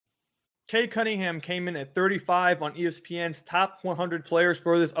Cade Cunningham came in at 35 on ESPN's top 100 players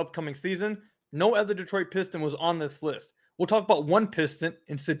for this upcoming season. No other Detroit Piston was on this list. We'll talk about one Piston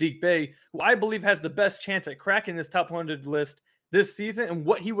in Saddiq Bey, who I believe has the best chance at cracking this top 100 list this season and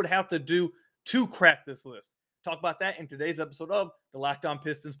what he would have to do to crack this list. Talk about that in today's episode of the Locked On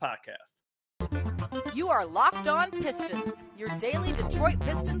Pistons podcast. You are Locked On Pistons, your daily Detroit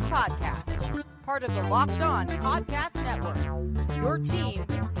Pistons podcast. Part of the Locked On Podcast Network. Your team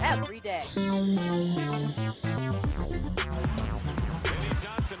every day.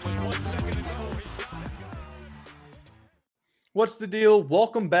 What's the deal?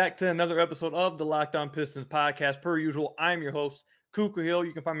 Welcome back to another episode of the Locked On Pistons podcast. Per usual, I'm your host, Kuka Hill.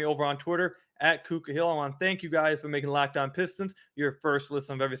 You can find me over on Twitter at Kuka Hill. I want to thank you guys for making Locked On Pistons your first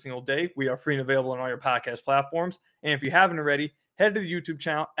listen of every single day. We are free and available on all your podcast platforms. And if you haven't already, head to the YouTube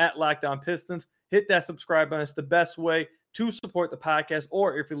channel at Locked On Pistons. Hit that subscribe button. It's the best way to support the podcast.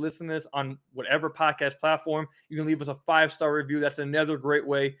 Or if you're listening to this on whatever podcast platform, you can leave us a 5-star review. That's another great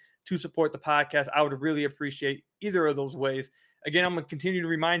way to support the podcast. I would really appreciate either of those ways. Again, I'm going to continue to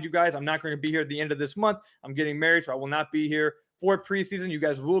remind you guys, I'm not going to be here at the end of this month. I'm getting married, so I will not be here for preseason. You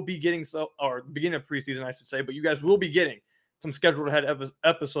guys will be getting or beginning of preseason, I should say, but you guys will be getting some scheduled ahead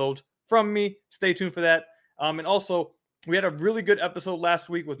episodes from me. Stay tuned for that. And also, we had a really good episode last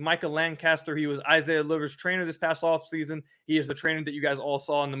week with Micah Lancaster. He was Isaiah Liver's trainer this past offseason. He is the trainer that you guys all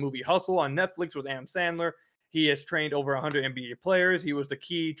saw in the movie Hustle on Netflix with Adam Sandler. He has trained over 100 NBA players. He was the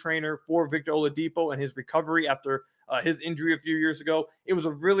key trainer for Victor Oladipo and his recovery after his injury a few years ago. It was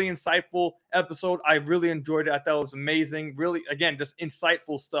a really insightful episode. I really enjoyed it. I thought it was amazing. Really, again, just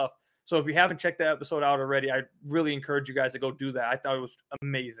insightful stuff. So if you haven't checked that episode out already, I really encourage you guys to go do that. I thought it was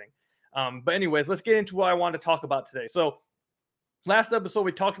amazing. But anyways, let's get into what I wanted to talk about today. So last episode,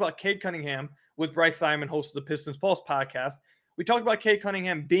 we talked about Cade Cunningham with Bryce Simon, host of the Pistons Pulse podcast. We talked about Cade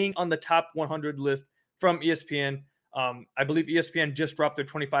Cunningham being on the top 100 list from ESPN. I believe ESPN just dropped their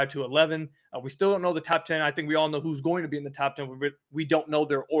 25 to 11. We still don't know the top 10. I think we all know who's going to be in the top 10. We don't know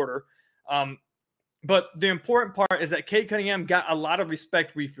their order. But the important part is that Cade Cunningham got a lot of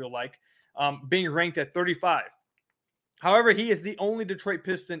respect, we feel like, being ranked at 35. However, he is the only Detroit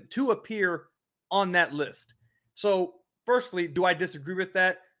Piston to appear on that list. So, firstly, do I disagree with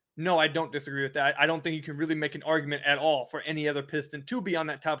that? No, I don't disagree with that. I don't think you can really make an argument at all for any other Piston to be on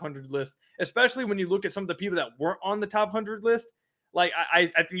that top 100 list, especially when you look at some of the people that weren't on the top 100 list. Like, I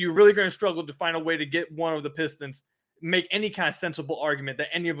think you're really going to struggle to find a way to get one of the Pistons, make any kind of sensible argument that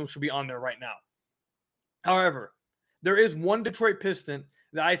any of them should be on there right now. However, there is one Detroit Piston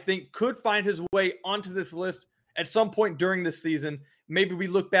that I think could find his way onto this list at some point during this season. Maybe we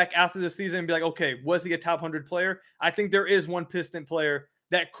look back after the season and be like, okay, was he a top 100 player? I think there is one Piston player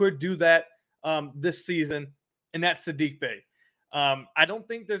that could do that this season, and that's Saddiq Bey. I don't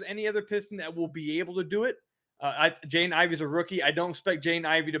think there's any other Piston that will be able to do it. Jaden Ivey's a rookie. I don't expect Jaden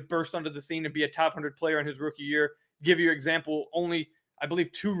Ivey to burst onto the scene and be a top 100 player in his rookie year. Give you an example, only, I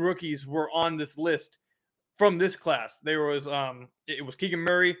believe, 2 rookies were on this list from this class. There was it was Keegan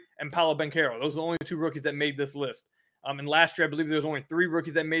Murray and Paolo Banchero. Those are the only 2 rookies that made this list. And last year, I believe there was only 3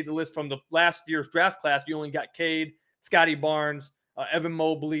 rookies that made the list from the last year's draft class. You only got Cade, Scotty Barnes, Evan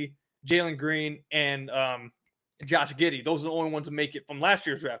Mobley, Jalen Green, and Josh Giddey. Those are the only ones to make it from last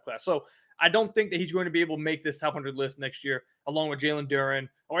year's draft class. So I don't think that he's going to be able to make this top 100 list next year, along with Jalen Duren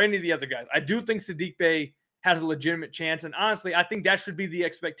or any of the other guys. I do think Saddiq Bey has a legitimate chance. And honestly, I think that should be the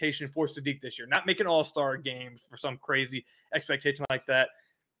expectation for Saddiq this year. Not make an all-star games for some crazy expectation like that.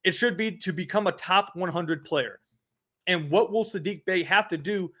 It should be to become a top 100 player. And what will Saddiq Bey have to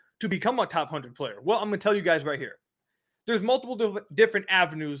do to become a top 100 player? Well, I'm going to tell you guys right here. There's multiple different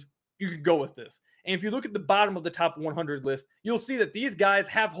avenues you can go with this. And if you look at the bottom of the top 100 list, you'll see that these guys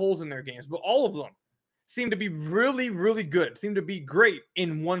have holes in their games, but all of them seem to be really, really good, seem to be great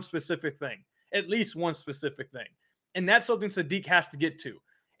in one specific thing, at least one specific thing. And that's something Saddiq has to get to.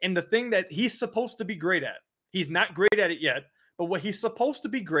 And the thing that he's supposed to be great at, he's not great at it yet, but what he's supposed to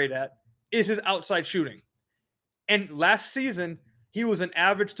be great at is his outside shooting. And last season, he was an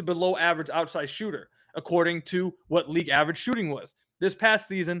average to below average outside shooter, according to what league average shooting was. This past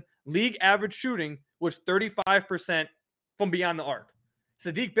season, league average shooting was 35% from beyond the arc.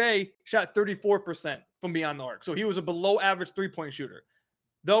 Saddiq Bey shot 34% from beyond the arc. So he was a below average three-point shooter.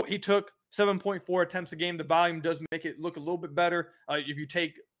 Though he took 7.4 attempts a game, the volume does make it look a little bit better. If you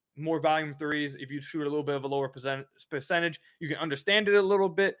take more volume threes, if you shoot a little bit of a lower percentage, you can understand it a little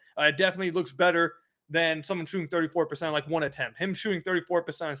bit. It definitely looks better than someone shooting 34% like one attempt. Him shooting 34%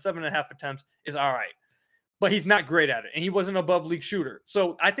 on 7.5 attempts is all right. But he's not great at it, and he wasn't above league shooter.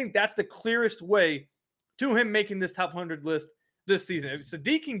 So I think that's the clearest way to him making this top 100 list. this season. If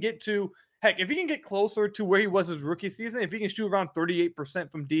Saddiq can get to, heck, if he can get closer to where he was his rookie season, if he can shoot around 38%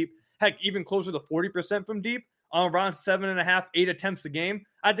 from deep, heck, even closer to 40% from deep on around 7.5, 8 attempts a game,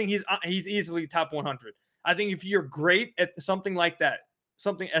 I think he's easily top 100. I think if you're great at something like that,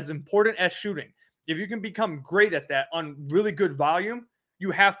 something as important as shooting, if you can become great at that on really good volume,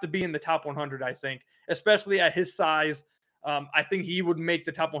 you have to be in the top 100, I think, especially at his size. I think he would make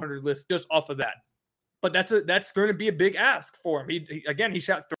the top 100 list just off of that. But that's going to be a big ask for him. He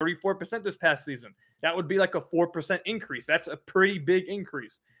shot 34% this past season. That would be like a 4% increase. That's a pretty big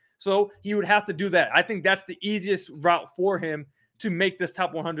increase. So he would have to do that. I think that's the easiest route for him to make this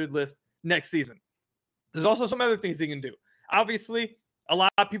top 100 list next season. There's also some other things he can do. Obviously, a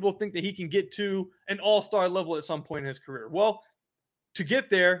lot of people think that he can get to an all-star level at some point in his career. Well, to get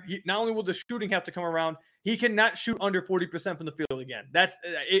there, not only will the shooting have to come around, he cannot shoot under 40% from the field again.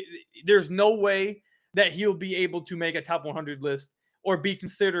 There's no way that he'll be able to make a top 100 list or be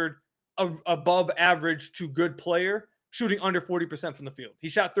considered above average to good player shooting under 40% from the field. He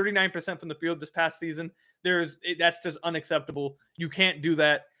shot 39% from the field this past season. That's just unacceptable. You can't do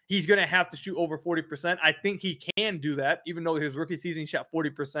that. He's going to have to shoot over 40%. I think he can do that, even though his rookie season he shot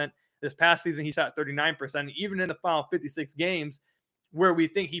 40%. This past season he shot 39%. Even in the final 56 games where we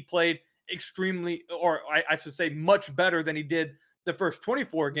think he played extremely, or I should say much better than he did the first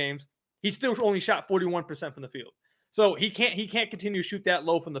 24 games, he still only shot 41% from the field. So he can't continue to shoot that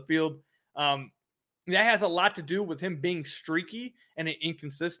low from the field. That has a lot to do with him being streaky and an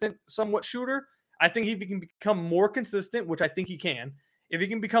inconsistent somewhat shooter. I think if he can become more consistent, which I think he can, if he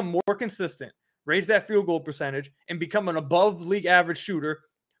can become more consistent, raise that field goal percentage, and become an above league average shooter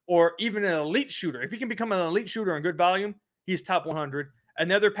or even an elite shooter, if he can become an elite shooter in good volume, he's top 100.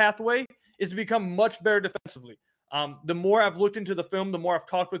 Another pathway is to become much better defensively. The more I've looked into the film, the more I've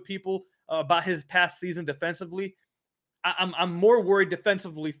talked with people about his past season defensively, I'm more worried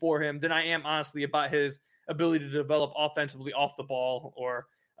defensively for him than I am, honestly, about his ability to develop offensively off the ball or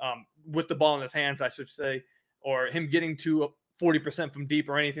with the ball in his hands, I should say, or him getting to 40% from deep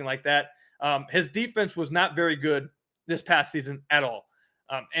or anything like that. His defense was not very good this past season at all.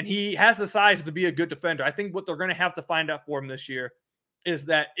 And he has the size to be a good defender. I think what they're going to have to find out for him this year is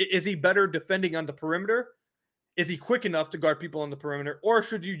that, is he better defending on the perimeter? Is he quick enough to guard people on the perimeter? Or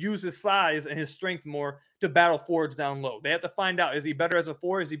should you use his size and his strength more to battle forwards down low? They have to find out, is he better as a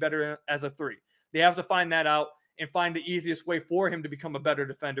 4? Is he better as a 3? They have to find that out and find the easiest way for him to become a better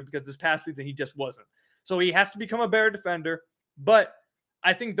defender, because this past season he just wasn't. So he has to become a better defender. But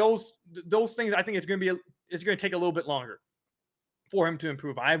I think those things, I think it's going to take a little bit longer for him to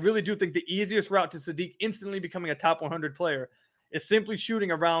improve. I really do think the easiest route to Saddiq instantly becoming a top 100 player is simply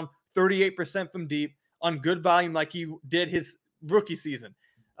shooting around 38% from deep on good volume like he did his rookie season.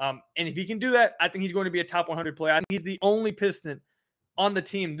 And if he can do that, I think he's going to be a top 100 player. I think he's the only Piston on the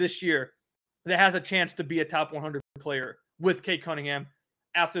team this year that has a chance to be a top 100 player with Cade Cunningham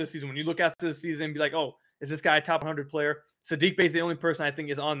after the season. When you look after the season and be like, oh, is this guy a top 100 player? Saddiq Bey is the only person I think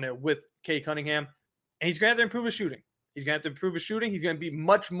is on there with Cade Cunningham. And he's going to have to improve his shooting. He's going to have to improve his shooting. He's going to be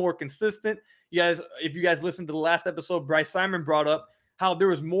much more consistent. If you guys listened to the last episode, Bryce Simon brought up how there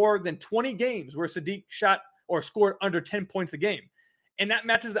was more than 20 games where Saddiq shot or scored under 10 points a game. And that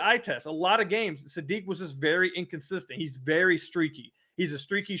matches the eye test. A lot of games, Saddiq was just very inconsistent. He's very streaky. He's a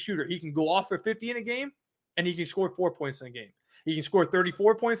streaky shooter. He can go off for 50 in a game, and he can score 4 points in a game. He can score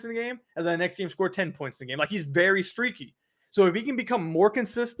 34 points in a game, and then the next game score 10 points in a game. Like, he's very streaky. So if he can become more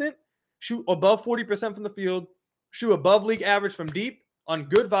consistent, shoot above 40% from the field, shoot above league average from deep on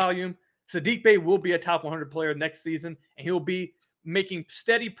good volume, Saddiq Bey will be a top 100 player next season, and he'll be making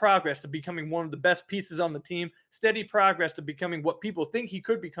steady progress to becoming one of the best pieces on the team, steady progress to becoming what people think he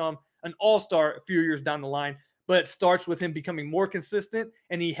could become, an all-star a few years down the line. But it starts with him becoming more consistent,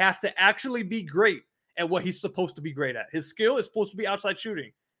 and he has to actually be great at what he's supposed to be great at. His skill is supposed to be outside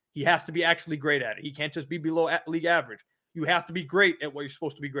shooting. He has to be actually great at it. He can't just be below league average. You have to be great at what you're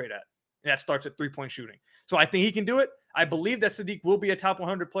supposed to be great at. And that starts at three-point shooting. So I think he can do it. I believe that Saddiq will be a top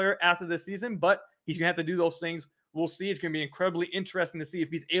 100 player after this season, but he's going to have to do those things. We'll see. It's going to be incredibly interesting to see if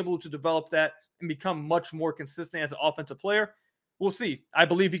he's able to develop that and become much more consistent as an offensive player. We'll see. I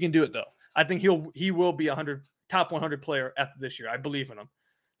believe he can do it, though. I think he will be a top 100 player after this year. I believe in him.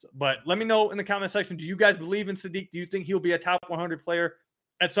 But let me know in the comment section, do you guys believe in Saddiq? Do you think he'll be a top 100 player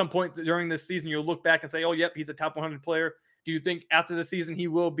at some point during this season? You'll look back and say, oh, yep, he's a top 100 player. Do you think after the season he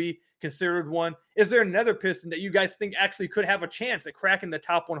will be considered one? Is there another Piston that you guys think actually could have a chance at cracking the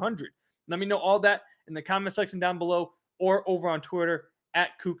top 100? Let me know all that in the comment section down below or over on Twitter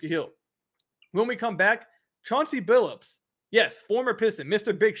at Kuka Hill. When we come back, Chauncey Billups, yes, former Piston,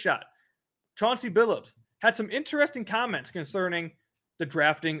 Mr. Big Shot. Chauncey Billups had some interesting comments concerning the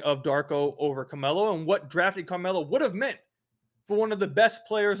drafting of Darko over Carmelo and what drafting Carmelo would have meant for one of the best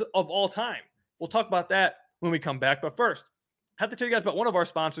players of all time. We'll talk about that when we come back. But first, I have to tell you guys about one of our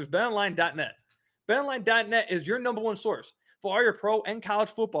sponsors, BetOnline.net. BetOnline.net is your number one source for all your pro and college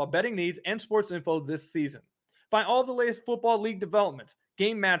football betting needs and sports info this season. Find all the latest football league developments,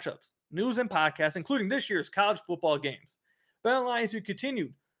 game matchups, news, and podcasts, including this year's college football games. BetOnline is your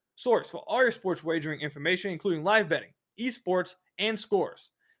continued source for all your sports wagering information, including live betting, esports, and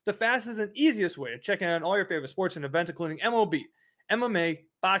scores. The fastest and easiest way to check in on all your favorite sports and events, including MLB, MMA,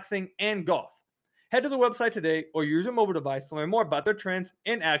 boxing, and golf. Head to the website today or use your mobile device to learn more about their trends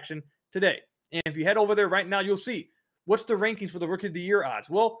in action today. And if you head over there right now, you'll see what's the rankings for the Rookie of the Year odds.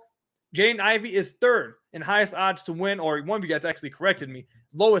 Well, Jaden Ivey is third in highest odds to win, or one of you guys actually corrected me,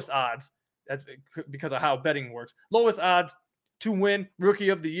 lowest odds. That's because of how betting works. Lowest odds to win Rookie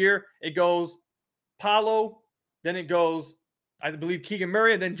of the Year. It goes Paolo, then it goes, I believe, Keegan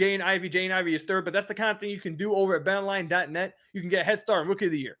Murray, and then Jaden Ivey. Jaden Ivey is third, but that's the kind of thing you can do over at BetOnline.net. You can get a head start on Rookie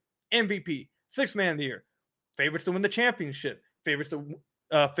of the Year, MVP, Sixth Man of the Year, favorites to win the championship, favorites to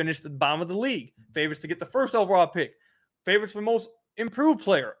finish the bottom of the league, favorites to get the first overall pick, favorites for most improved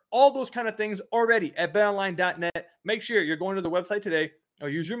player, all those kind of things already at BetOnline.net. Make sure you're going to the website today or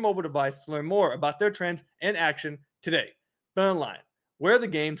use your mobile device to learn more about their trends and action today. BetOnline, where the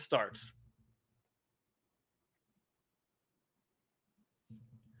game starts.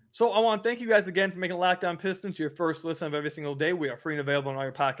 So I want to thank you guys again for making Locked On Pistons your first listen of every single day. We are free and available on all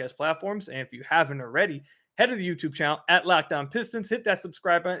your podcast platforms. And if you haven't already, head to the YouTube channel at Locked On Pistons. Hit that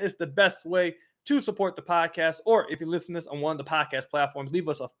subscribe button. It's the best way to support the podcast. Or if you listen to this on one of the podcast platforms, leave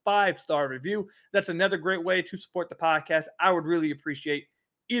us a 5-star review. That's another great way to support the podcast. I would really appreciate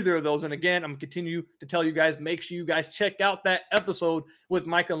either of those. And again, I'm going to continue to tell you guys, make sure you guys check out that episode with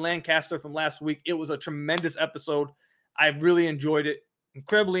Michael Lancaster from last week. It was a tremendous episode. I really enjoyed it.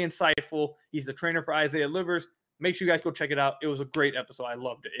 Incredibly insightful. He's the trainer for Isaiah Livers. Make sure you guys go check it out. It was a great episode. I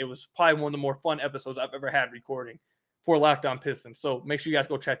loved it. It was probably one of the more fun episodes I've ever had recording for Locked On Pistons. So make sure you guys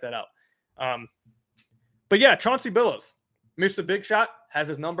go check that out. But yeah, Chauncey Billups, Mr. Big Shot, has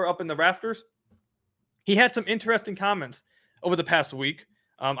his number up in the rafters. He had some interesting comments over the past week.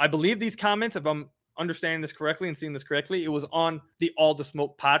 I believe these comments, if I'm understanding this correctly and seeing this correctly, it was on the All the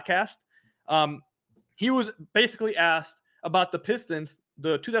Smoke podcast. He was basically asked about the Pistons,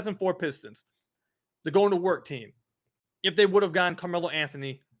 the 2004 Pistons, the going to work team. If they would have gone Carmelo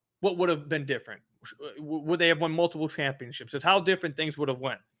Anthony, what would have been different? Would they have won multiple championships? It's how different things would have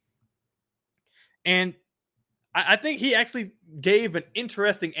went. And I think he actually gave an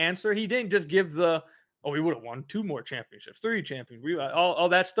interesting answer. He didn't just give we would have won 2 more championships, 3 championships, all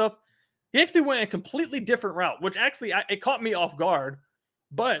that stuff. He actually went a completely different route, which actually it caught me off guard,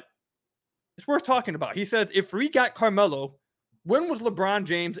 but it's worth talking about. He says, if we got Carmelo, when was LeBron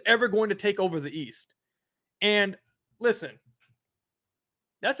James ever going to take over the East? And listen,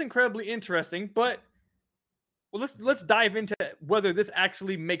 that's incredibly interesting, but let's dive into whether this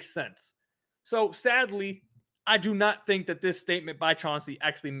actually makes sense. So sadly, I do not think that this statement by Chauncey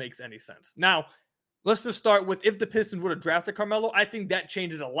actually makes any sense. Now, let's just start with, if the Pistons would have drafted Carmelo, I think that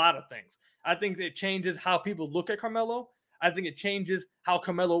changes a lot of things. I think it changes how people look at Carmelo. I think it changes how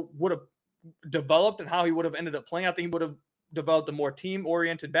Carmelo would have developed and how he would have ended up playing. I think he would have developed a more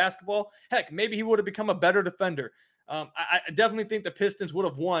team-oriented basketball. Heck, maybe he would have become a better defender. I definitely think the Pistons would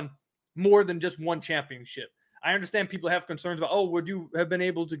have won more than just one championship. I understand people have concerns about, would you have been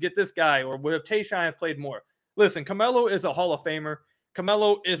able to get this guy, or would have Tayshaun have played more? Listen, Carmelo is a Hall of Famer.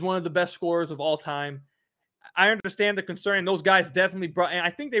 Carmelo is one of the best scorers of all time. I understand the concern. Those guys definitely brought, and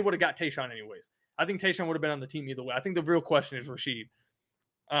I think they would have got Tayshaun anyways. I think Tayshaun would have been on the team either way. I think the real question is Rasheed.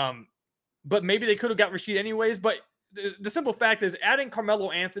 But maybe they could have got Rasheed anyways. But the simple fact is, adding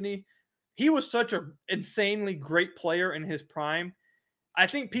Carmelo Anthony, he was such an insanely great player in his prime. I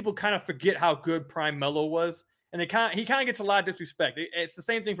think people kind of forget how good prime Melo was. And he kind of gets a lot of disrespect. It's the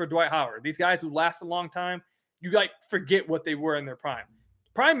same thing for Dwight Howard. These guys who last a long time, you forget what they were in their prime.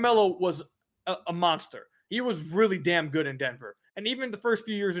 Prime Melo was a monster. He was really damn good in Denver. And even the first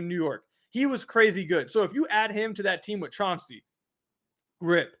few years in New York, he was crazy good. So if you add him to that team with Chauncey,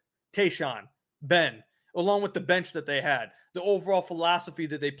 Rip, Tayshaun, Ben, along with the bench that they had, the overall philosophy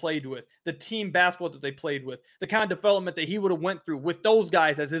that they played with, the team basketball that they played with, the kind of development that he would have went through with those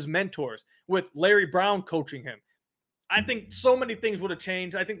guys as his mentors, with Larry Brown coaching him, I think so many things would have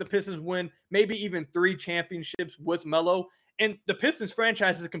changed. I think the Pistons win maybe even 3 championships with Melo. And the Pistons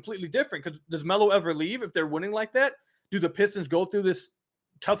franchise is completely different, because does Melo ever leave if they're winning like that? Do the Pistons go through this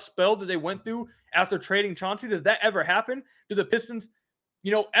tough spell that they went through after trading Chauncey? Does that ever happen? Do the Pistons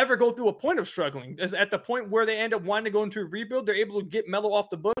ever go through a point of struggling. At the point where they end up wanting to go into a rebuild, they're able to get Melo off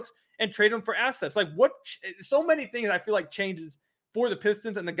the books and trade him for assets. Like so many things I feel like changes for the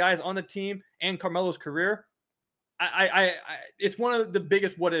Pistons and the guys on the team and Carmelo's career. It's one of the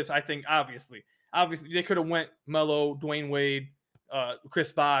biggest what ifs, I think. Obviously they could have went Melo, Dwayne Wade,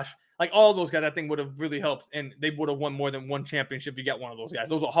 Chris Bosh, like all those guys. I think would have really helped, and they would have won more than one championship to get one of those guys.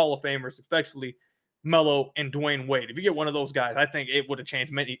 Those are Hall of Famers, especially Melo and Dwayne Wade. If you get one of those guys, I think it would have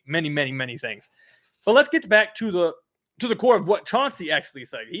changed many things. But let's get back to the core of what Chauncey actually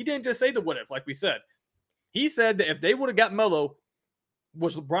said. He didn't just say the what if, like we said. He said that if they would have got Melo,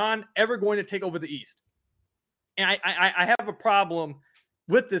 was LeBron ever going to take over the East? And I have a problem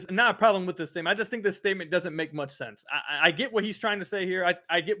with this, not a problem with this statement. I just think this statement doesn't make much sense. I get what he's trying to say here.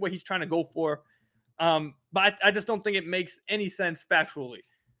 I get what he's trying to go for. But I just don't think it makes any sense factually.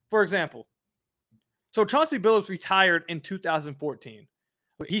 For example, so Chauncey Billups retired in 2014.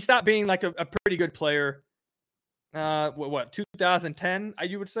 He stopped being like a pretty good player. 2010,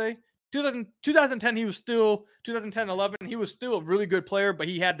 you would say? 2010, he was still, 2010, 11, he was still a really good player, but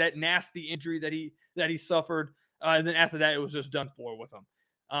he had that nasty injury that he suffered. And then after that, it was just done for with him.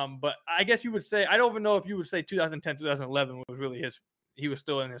 But I guess you would say, I don't even know if you would say 2010, 2011 was really he was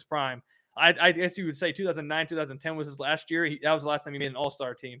still in his prime. I guess you would say 2009, 2010 was his last year. That was the last time he made an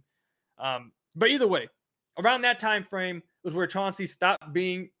all-star team. But either way, around that time frame was where Chauncey stopped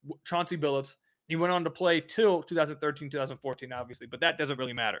being Chauncey Billups. He went on to play till 2013, 2014, obviously, but that doesn't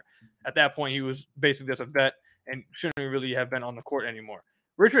really matter. At that point, he was basically just a vet and shouldn't really have been on the court anymore.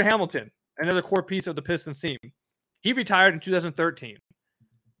 Richard Hamilton, another core piece of the Pistons team, he retired in 2013.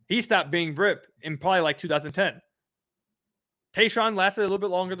 He stopped being Rip in probably like 2010. Tayshaun lasted a little bit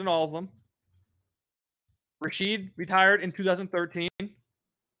longer than all of them. Rasheed retired in 2013.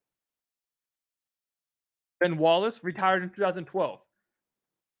 Ben Wallace retired in 2012.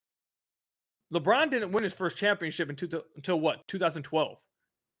 LeBron didn't win his first championship until what? 2012.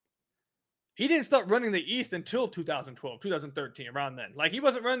 He didn't start running the East until 2012, 2013, around then. Like, he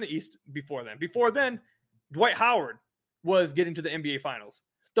wasn't running the East before then. Before then, Dwight Howard was getting to the NBA Finals.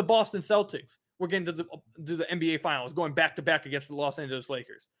 The Boston Celtics were getting to the NBA Finals, going back-to-back against the Los Angeles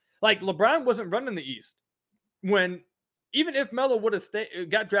Lakers. Like, LeBron wasn't running the East. Even if Melo would have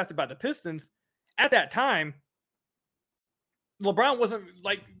got drafted by the Pistons, at that time, LeBron wasn't,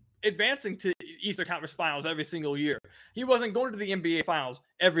 like, advancing to Eastern Conference Finals every single year. He wasn't going to the NBA Finals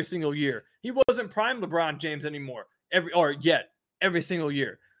every single year. He wasn't prime LeBron James anymore every single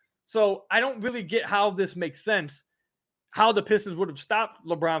year. So I don't really get how this makes sense, how the Pistons would have stopped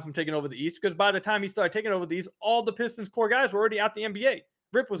LeBron from taking over the East, because by the time he started taking over the East, all the Pistons core guys were already out the NBA.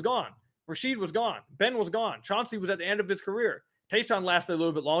 Rip was gone. Rasheed was gone. Ben was gone. Chauncey was at the end of his career. Tayshaun lasted a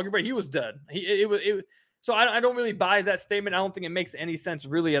little bit longer, but he was dead. So I don't really buy that statement. I don't think it makes any sense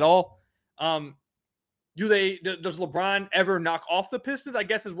really at all. Does LeBron ever knock off the Pistons? I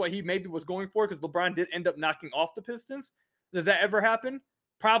guess is what he maybe was going for, because LeBron did end up knocking off the Pistons. Does that ever happen?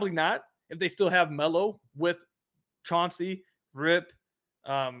 Probably not. If they still have Melo with Chauncey, Rip,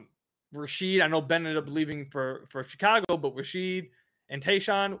 Rasheed. I know Ben ended up leaving for Chicago, but Rasheed and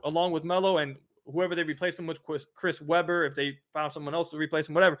Tayshaun, along with Melo and whoever they replaced him with, Chris Webber, if they found someone else to replace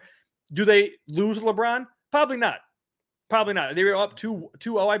him, whatever. Do they lose LeBron? Probably not. Probably not. They were up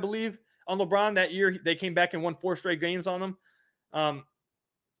 2-0, I believe, on LeBron that year. They came back and won 4 straight games on them.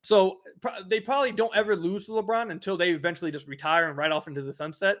 So they probably don't ever lose to LeBron until they eventually just retire and ride off into the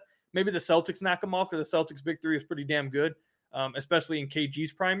sunset. Maybe the Celtics knock them off, because the Celtics' big three is pretty damn good, especially in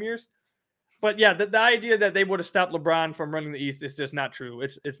KG's prime years. But yeah, the idea that they would have stopped LeBron from running the East is just not true.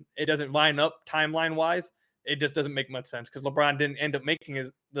 It doesn't line up timeline-wise. It just doesn't make much sense, because LeBron didn't end up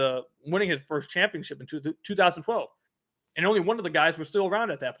winning his first championship in 2012. And only one of the guys was still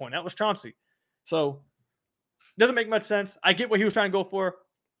around at that point. That was Chauncey. So doesn't make much sense. I get what he was trying to go for.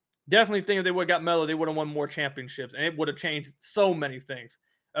 Definitely think if they would have got Melo, they would have won more championships, and it would have changed so many things.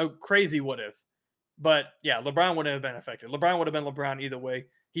 A crazy what if. But yeah, LeBron wouldn't have been affected. LeBron would have been LeBron either way.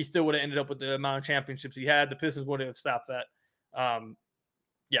 He still would have ended up with the amount of championships he had. The Pistons wouldn't have stopped that.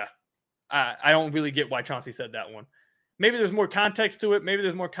 Yeah. I don't really get why Chauncey said that one. Maybe there's more context to it. Maybe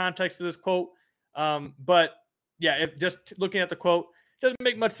there's more context to this quote. But yeah, if just looking at the quote, doesn't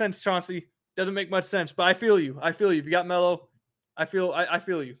make much sense, Chauncey. Doesn't make much sense. But I feel you. If you got Melo, I feel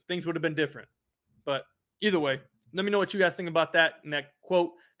you. Things would have been different. But either way, let me know what you guys think about that and that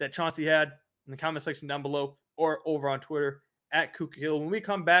quote that Chauncey had in the comment section down below or over on Twitter at Kuka Hill. When we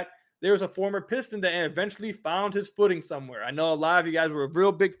come back, there was a former Piston that eventually found his footing somewhere. I know a lot of you guys were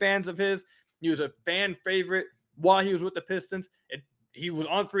real big fans of his. He was a fan favorite while he was with the Pistons. He was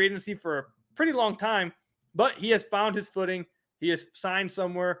on free agency for a pretty long time, but he has found his footing. He is signed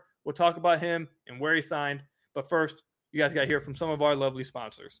somewhere. We'll talk about him and where he signed. But first, you guys got to hear from some of our lovely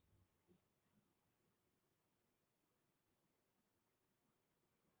sponsors.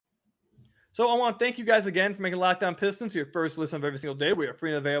 So I want to thank you guys again for making Locked On Pistons your first listen of every single day. We are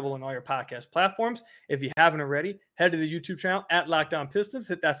free and available on all your podcast platforms. If you haven't already, head to the YouTube channel at Locked On Pistons.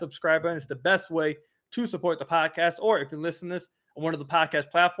 Hit that subscribe button. It's the best way to support the podcast. Or if you're listening to this on one of the podcast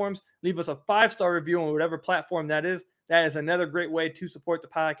platforms, leave us a 5-star review on whatever platform that is. That is another great way to support the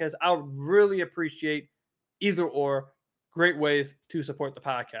podcast. I would really appreciate either or. Great ways to support the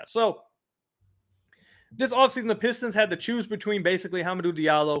podcast. So this offseason, the Pistons had to choose between basically Hamidou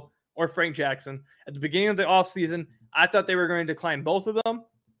Diallo or Frank Jackson. At the beginning of the offseason, I thought they were going to decline both of them.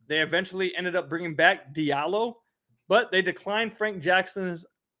 They eventually ended up bringing back Diallo, but they declined Frank Jackson's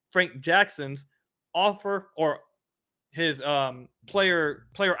offer, or his player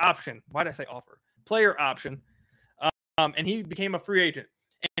option. Why did I say offer? Player option. And he became a free agent.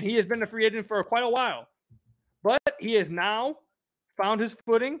 And he has been a free agent for quite a while. But he has now found his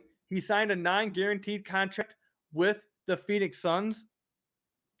footing. He signed a non-guaranteed contract with the Phoenix Suns.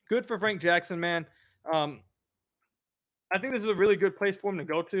 Good for Frank Jackson, man. I think this is a really good place for him to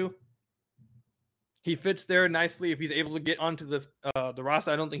go to. He fits there nicely if he's able to get onto the roster.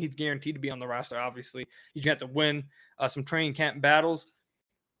 I don't think he's guaranteed to be on the roster, obviously. He's going to have to win some training camp battles.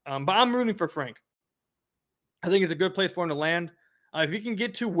 But I'm rooting for Frank. I think it's a good place for him to land. If he can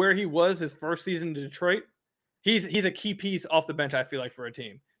get to where he was his first season in Detroit, he's a key piece off the bench, I feel like, for a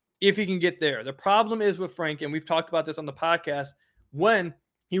team. If he can get there. The problem is with Frank, and we've talked about this on the podcast when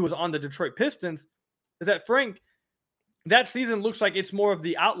he was on the Detroit Pistons, is that Frank, that season looks like it's more of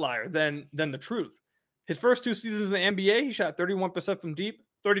the outlier than the truth. His first 2 seasons in the NBA, he shot 31% from deep,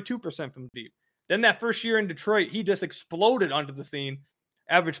 32% from deep. Then that first year in Detroit, he just exploded onto the scene.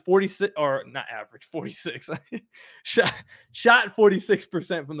 Averaged 46, or not average, 46. shot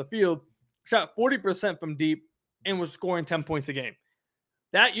 46% from the field, shot 40% from deep, and was scoring 10 points a game.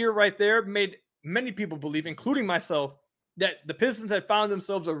 That year right there made many people believe, including myself, that the Pistons had found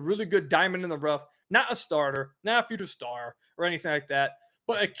themselves a really good diamond in the rough, not a starter, not a future star or anything like that,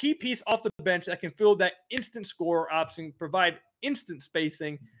 but a key piece off the bench that can fill that instant scorer option, provide instant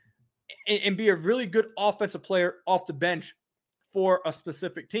spacing, and be a really good offensive player off the bench for a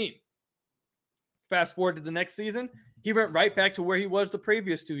specific team. Fast forward to the next season, he went right back to where he was the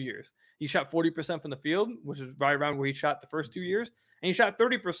previous 2 years. He shot 40% from the field, which is right around where he shot the first 2 years, and he shot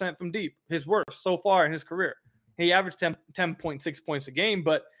 30% from deep, his worst so far in his career. He averaged 10.6 points a game,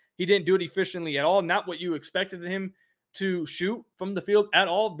 but he didn't do it efficiently at all. Not what you expected him to shoot from the field at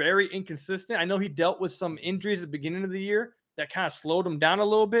all. Very inconsistent. I know he dealt with some injuries at the beginning of the year that kind of slowed him down a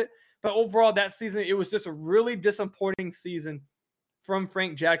little bit. But overall, that season, it was just a really disappointing season from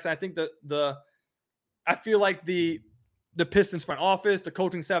Frank Jackson. I think I feel like the Pistons front office, the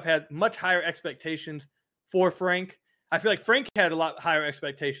coaching staff had much higher expectations for Frank. I feel like Frank had a lot higher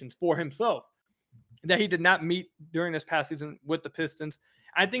expectations for himself that he did not meet during this past season with the Pistons.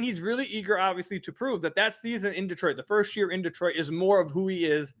 I think he's really eager, obviously, to prove that season in Detroit, the first year in Detroit, is more of who he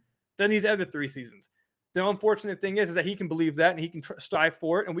is than these other 3 seasons. The unfortunate thing is that he can believe that and he can strive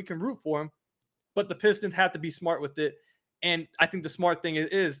for it and we can root for him. But the Pistons have to be smart with it. And I think the smart thing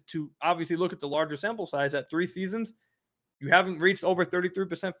is to obviously look at the larger sample size at 3 seasons. You haven't reached over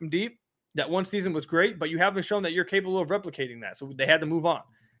 33% from deep. That one season was great, but you haven't shown that you're capable of replicating that. So they had to move on.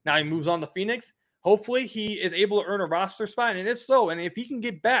 Now he moves on to Phoenix. Hopefully he is able to earn a roster spot. And if so, and if he can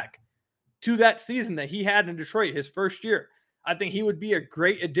get back to that season that he had in Detroit, his first year, I think he would be a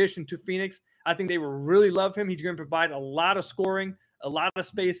great addition to Phoenix. I think they will really love him. He's going to provide a lot of scoring, a lot of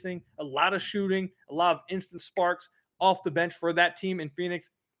spacing, a lot of shooting, a lot of instant sparks off the bench for that team in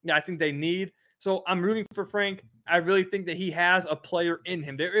Phoenix. Yeah, I think they need. So I'm rooting for Frank. I really think that he has a player in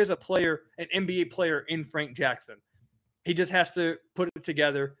him. There is a player, an NBA player in Frank Jackson. He just has to put it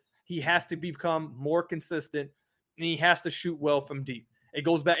together. He has to become more consistent, and he has to shoot well from deep. It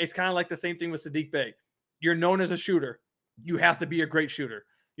goes back. It's kind of like the same thing with Saddiq Bey. You're known as a shooter. You have to be a great shooter.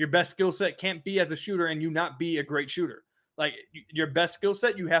 Your best skill set can't be as a shooter and you not be a great shooter. Like your best skill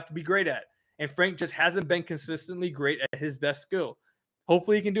set, you have to be great at. And Frank just hasn't been consistently great at his best skill.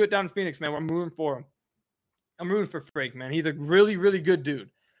 Hopefully he can do it down in Phoenix, man. I'm rooting for him. I'm rooting for Frank, man. He's a really, really good dude.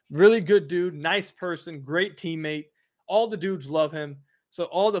 Really good dude. Nice person. Great teammate. All the dudes love him. So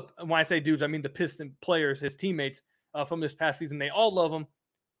when I say dudes, I mean the Piston players, his teammates from this past season. They all love him.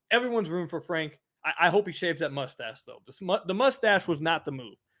 Everyone's rooting for Frank. I hope he shaves that mustache, though. The mustache was not the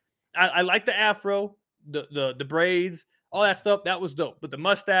move. I like the afro, the braids, all that stuff. That was dope. But the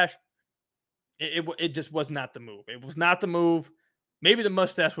mustache, it just was not the move. It was not the move. maybe the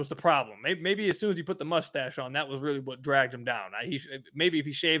mustache was the problem. Maybe as soon as he put the mustache on, that was really what dragged him down. Maybe if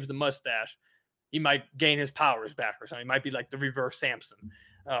he shaves the mustache, he might gain his powers back or something. He might be like the reverse Samson.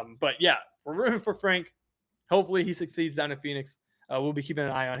 But yeah, we're rooting for Frank. Hopefully he succeeds down in Phoenix. We'll be keeping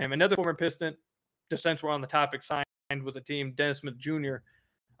an eye on him. Another former Piston, just since we're on the topic, signed with a team, Dennis Smith Jr.,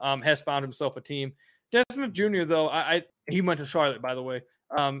 has found himself a team. Dennis Smith Jr., though, he went to Charlotte, by the way.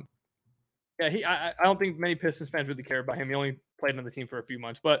 I don't think many Pistons fans really care about him. He only played on the team for a few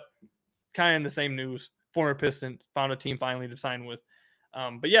months, but kind of in the same news. Former Piston found a team finally to sign with.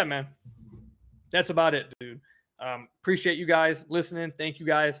 But yeah, man, that's about it, dude. Appreciate you guys listening. Thank you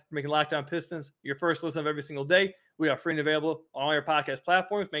guys for making Locked On Pistons your first listen of every single day. We are free and available on all your podcast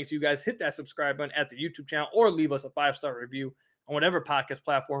platforms. Make sure you guys hit that subscribe button at the YouTube channel or leave us a 5-star review on whatever podcast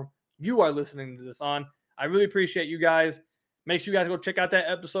platform you are listening to this on. I really appreciate you guys. Make sure you guys go check out that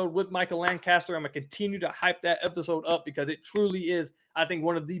episode with Michael Lancaster. I'm going to continue to hype that episode up because it truly is, I think,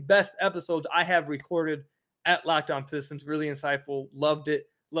 one of the best episodes I have recorded at Locked On Pistons. Really insightful. Loved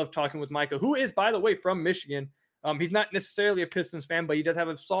it. Loved talking with Michael, who is, by the way, from Michigan. He's not necessarily a Pistons fan, but he does have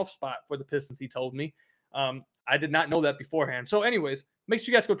a soft spot for the Pistons, he told me. I did not know that beforehand. So anyways, make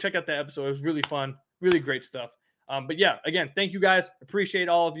sure you guys go check out that episode. It was really fun. Really great stuff. But yeah, again, thank you guys. Appreciate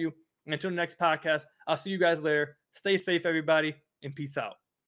all of you. And until the next podcast, I'll see you guys later. Stay safe, everybody, and peace out.